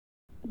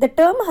The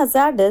term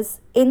hazardous,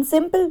 in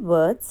simple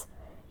words,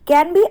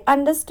 can be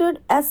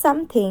understood as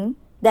something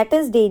that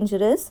is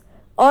dangerous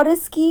or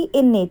risky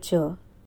in nature.